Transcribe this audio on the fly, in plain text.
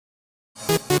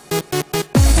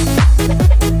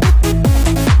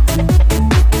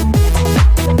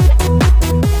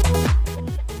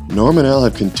Norm and Al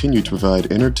have continued to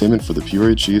provide entertainment for the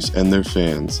Peoria Chiefs and their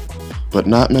fans, but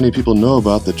not many people know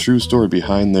about the true story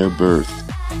behind their birth.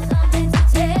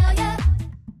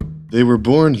 They were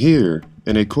born here,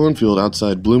 in a cornfield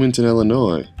outside Bloomington,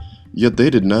 Illinois, yet they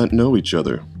did not know each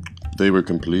other. They were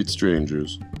complete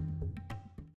strangers.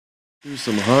 Through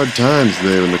some hard times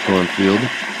there in the cornfield,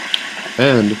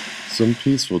 and some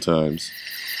peaceful times.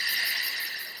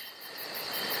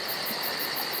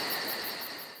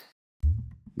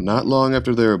 Not long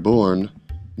after they were born,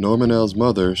 Norm and Al's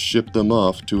mother shipped them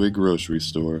off to a grocery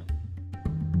store.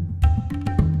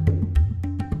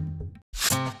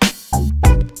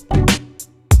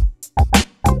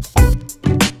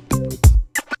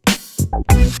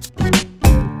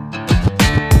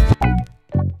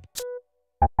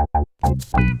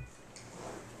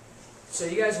 So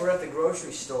you guys were at the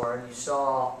grocery store and you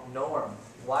saw Norm.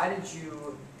 Why did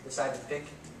you decide to pick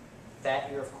that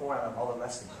ear of corn out of all the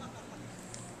rest of them?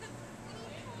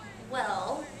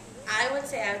 Well, I would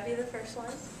say I would be the first one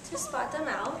to spot them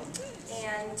out,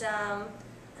 and I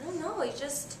don't know,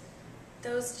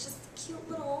 those just cute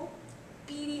little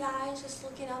beady eyes just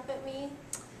looking up at me.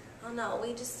 I don't know,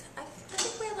 I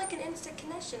think we have like an instant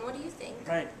connection. What do you think?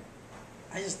 Right.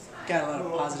 I just got a lot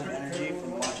of positive energy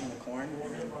from watching the corn,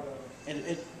 and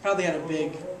it probably had a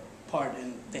big part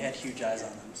in they had huge eyes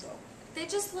on them, so. They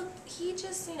just look,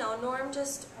 Norm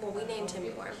just, well, we named him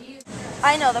Norm.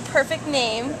 I know, the perfect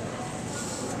name.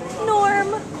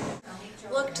 Norm.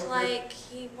 Looked like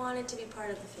he wanted to be part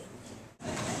of the family.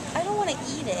 I don't want to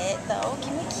eat it, though.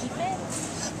 Can we keep it?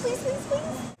 Please, please,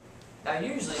 please. Now,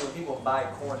 usually when people buy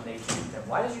corn, they eat them.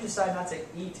 Why did you decide not to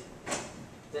eat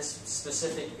this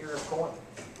specific ear of corn?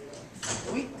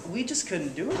 We just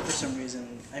couldn't do it for some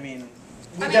reason. I mean,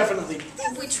 definitely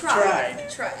we tried.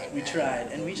 We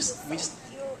tried, and we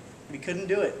couldn't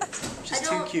do it. Just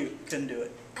too cute. Couldn't do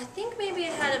it. I think maybe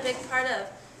it had a big part of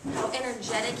how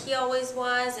energetic he always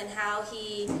was and how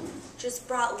he just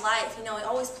brought life. He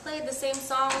always played the same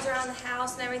songs around the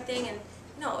house and everything, and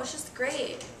it was just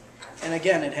great. And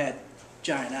again, it had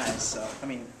giant eyes, so I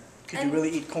mean, could you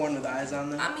really eat corn with eyes on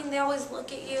them? I mean, they always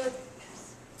look at you.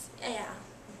 Yeah,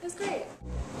 it was great.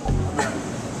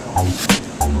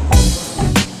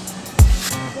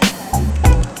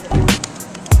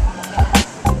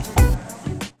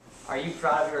 Are you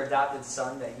proud of your adopted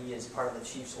son that he is part of the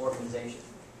Chiefs organization?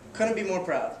 Couldn't be more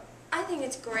proud. I think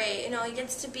it's great. He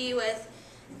gets to be with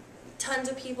tons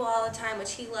of people all the time,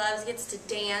 which he loves. He gets to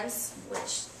dance,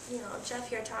 which, Jeff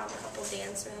here taught him a couple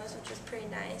dance moves, which was pretty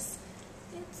nice.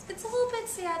 It's a little bit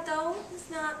sad, though. He's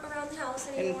not around the house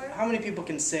anymore. And how many people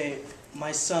can say,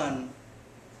 my son,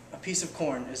 a piece of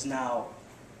corn, is now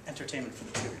entertainment for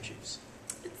the PeoriaChiefs?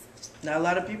 Not a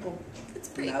lot of people. It's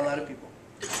pretty Not a lot of people.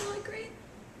 It's really great.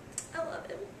 I love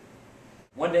him.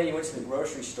 One day you went to the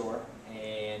grocery store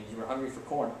and you were hungry for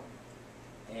corn,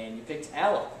 and you picked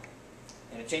aloe,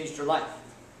 and it changed your life.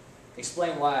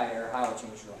 Explain why or how it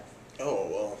changed your life. Oh,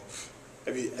 well,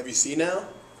 have you seen Al?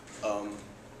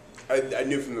 I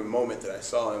knew from the moment that I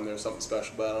saw him there was something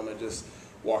special about him. I just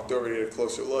walked over to get a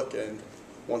closer look, and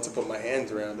once I put my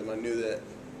hands around him, I knew that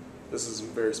this is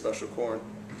very special corn.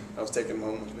 I was taking him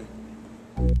home with me.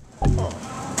 Oh,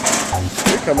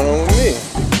 you're coming home with me.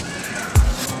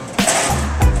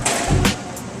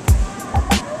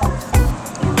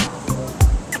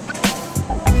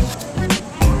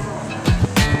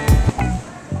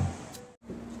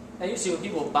 Now, usually when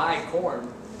people buy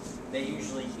corn, they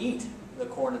usually eat the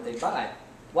corn that they buy.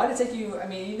 Why did it take you,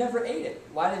 you never ate it.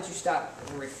 Why did you stop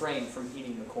and refrain from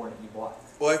eating the corn that you bought?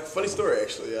 Well, funny story,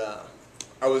 actually. I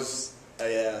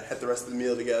had the rest of the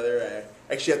meal together.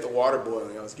 I actually had the water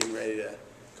boiling. I was getting ready to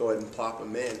go ahead and plop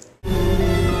them in.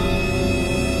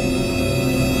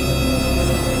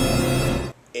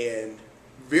 And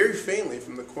very faintly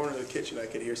from the corner of the kitchen, I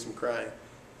could hear some crying.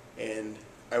 And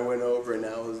I went over, and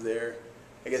Al was there.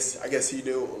 I guess he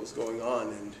knew what was going on,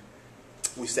 and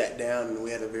we sat down and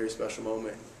we had a very special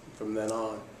moment. From then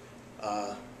on,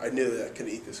 I knew that I could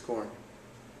eat this corn.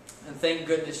 And thank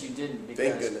goodness you didn't, because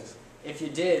thank goodness. If you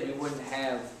did, we wouldn't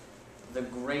have the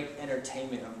great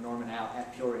entertainment of Norm and Al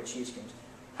at PeoriaChiefs games.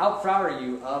 How proud are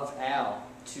you of Al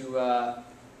to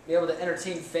be able to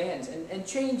entertain fans and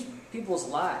change people's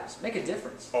lives, make a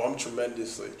difference? Oh, I'm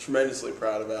tremendously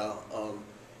proud of Al.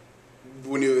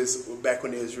 Back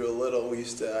when he was real little, I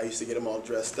used to get him all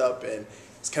dressed up, and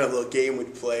it's kind of a little game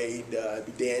we'd play. He'd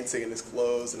be dancing in his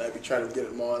clothes, and I'd be trying to get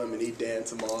him on him, and he'd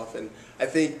dance him off. And I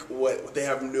think what they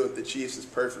have him do with the Chiefs is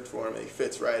perfect for him. He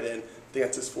fits right in. I think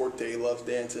that's his forte. He loves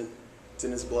dancing. It's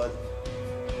in his blood.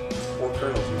 Or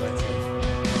kernels, you might say.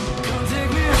 Come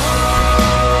take me home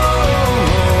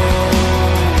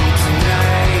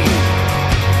tonight.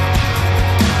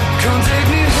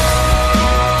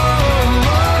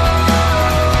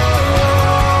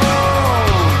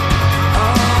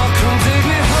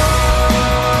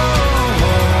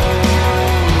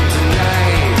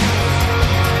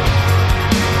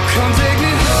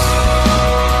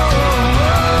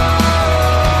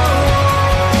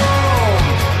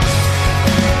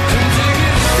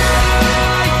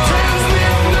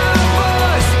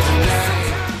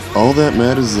 All that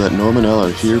matters is that Norm and Al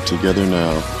are here together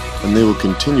now, and they will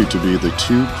continue to be the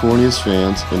two corniest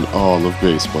fans in all of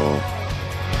baseball.